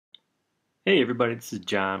Hey everybody, this is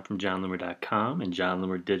John from JohnLoomer.com and John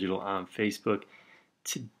Loomer Digital on Facebook.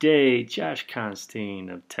 Today, Josh Constantine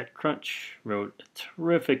of TechCrunch wrote a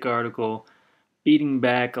terrific article beating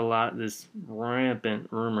back a lot of this rampant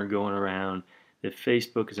rumor going around that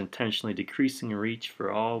Facebook is intentionally decreasing reach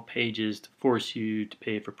for all pages to force you to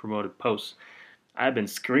pay for promoted posts. I've been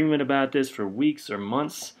screaming about this for weeks or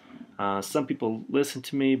months. Some people listen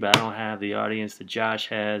to me, but I don't have the audience that Josh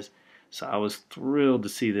has. So I was thrilled to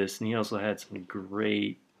see this, and he also had some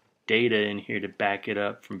great data in here to back it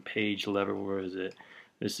up from page level. Where is it?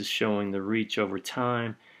 This is showing the reach over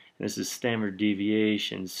time, and this is standard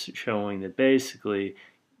deviations showing that basically,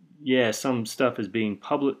 yeah, some stuff is being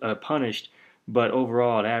punished, but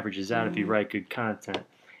overall it averages out if you write good content.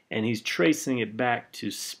 And he's tracing it back to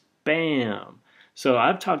spam. So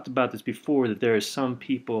I've talked about this before, that there are some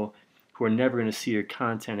people who are never going to see your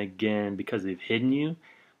content again because they've hidden you.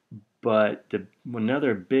 But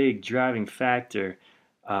another big driving factor,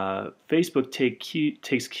 Facebook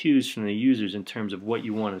takes cues from the users in terms of what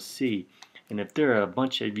you want to see. And if there are a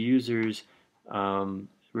bunch of users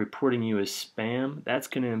reporting you as spam, that's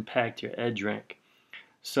going to impact your edge rank.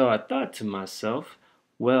 So I thought to myself,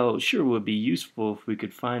 well, sure would be useful if we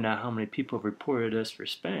could find out how many people have reported us for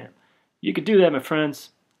spam. You could do that, my friends.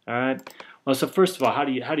 All right. Well, so first of all, how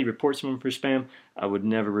do you report someone for spam? I would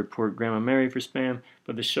never report Grandma Mary for spam,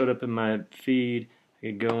 but if it showed up in my feed, I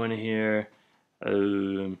could go in here.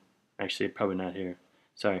 Actually, probably not here.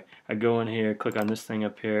 Sorry. I go in here, click on this thing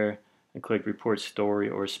up here, and click report story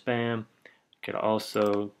or spam. I could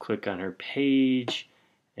also click on her page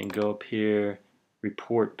and go up here,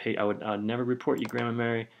 report page. I would never report you, Grandma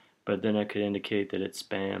Mary, but then I could indicate that it's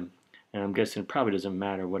spam. And I'm guessing it probably doesn't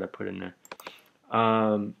matter what I put in there.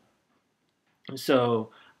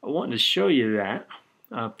 So I wanted to show you that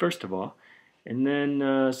first of all, and then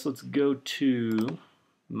so let's go to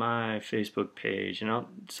my Facebook page, and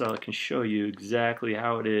so I can show you exactly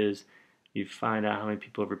how it is you find out how many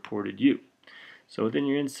people have reported you. So within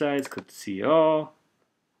your insights, click see all,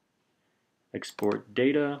 export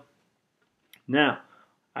data. Now,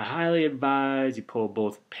 I highly advise you pull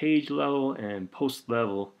both page level and post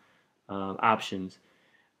level options.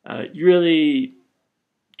 You really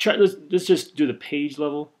try. Let's just do the page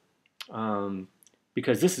level,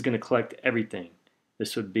 because this is going to collect everything.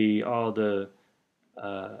 This would be all the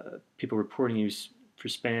people reporting you for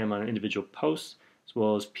spam on individual posts, as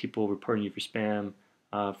well as people reporting you for spam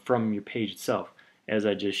from your page itself. As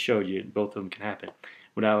I just showed you, both of them can happen.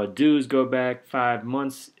 What I would do is go back 5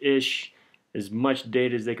 months-ish, as much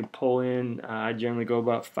data as they can pull in. I generally go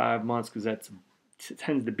about 5 months because that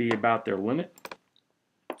tends to be about their limit.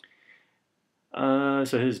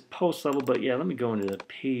 So his post level, but yeah, let me go into the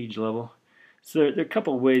page level. So there are a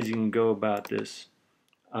couple of ways you can go about this.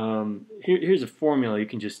 Here's a formula. You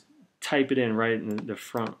can just type it in right in the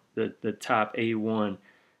front, the top A1,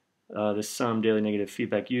 the sum daily negative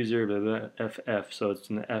feedback user, blah, blah, FF. So it's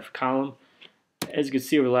in the F column. As you can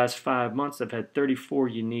see, over the last 5 months, I've had 34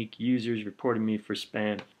 unique users reporting me for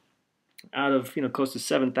spam. Out of close to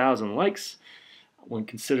 7,000 likes, I wouldn't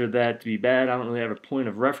consider that to be bad. I don't really have a point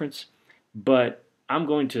of reference, but I'm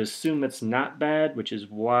going to assume it's not bad, which is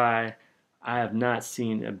why I have not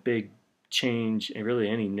seen a big change, and really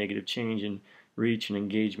any negative change in reach and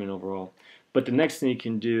engagement overall. But the next thing you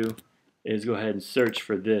can do is go ahead and search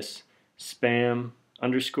for this spam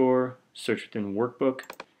underscore, search within workbook.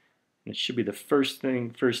 And it should be the first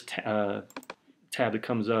tab that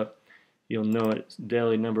comes up. You'll know it's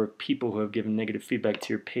daily number of people who have given negative feedback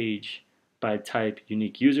to your page by type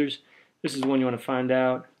unique users. This is one you want to find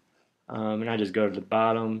out. And I just go to the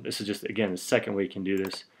bottom. This is just, again, the second way you can do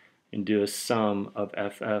this, and do a sum of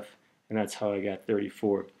FF, and that's how I got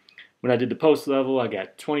 34. When I did the post level, I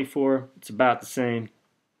got 24. It's about the same.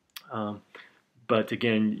 But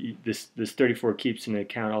again, this 34 keeps into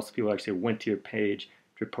account also people actually went to your page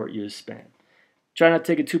to report you as spam. Try not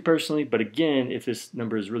to take it too personally, but again, if this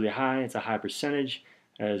number is really high, it's a high percentage,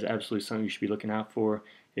 that is absolutely something you should be looking out for.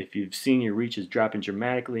 If you've seen your reach is dropping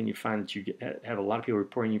dramatically and you find that you have a lot of people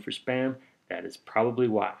reporting you for spam, that is probably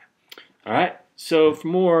why. All right, so for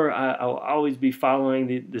more, I'll always be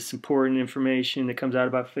following this important information that comes out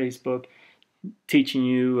about Facebook, teaching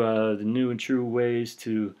you the new and true ways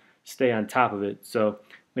to stay on top of it. So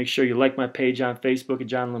make sure you like my page on Facebook at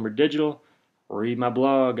John Loomer Digital, or read my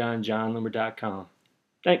blog on johnloomer.com.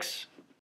 Thanks.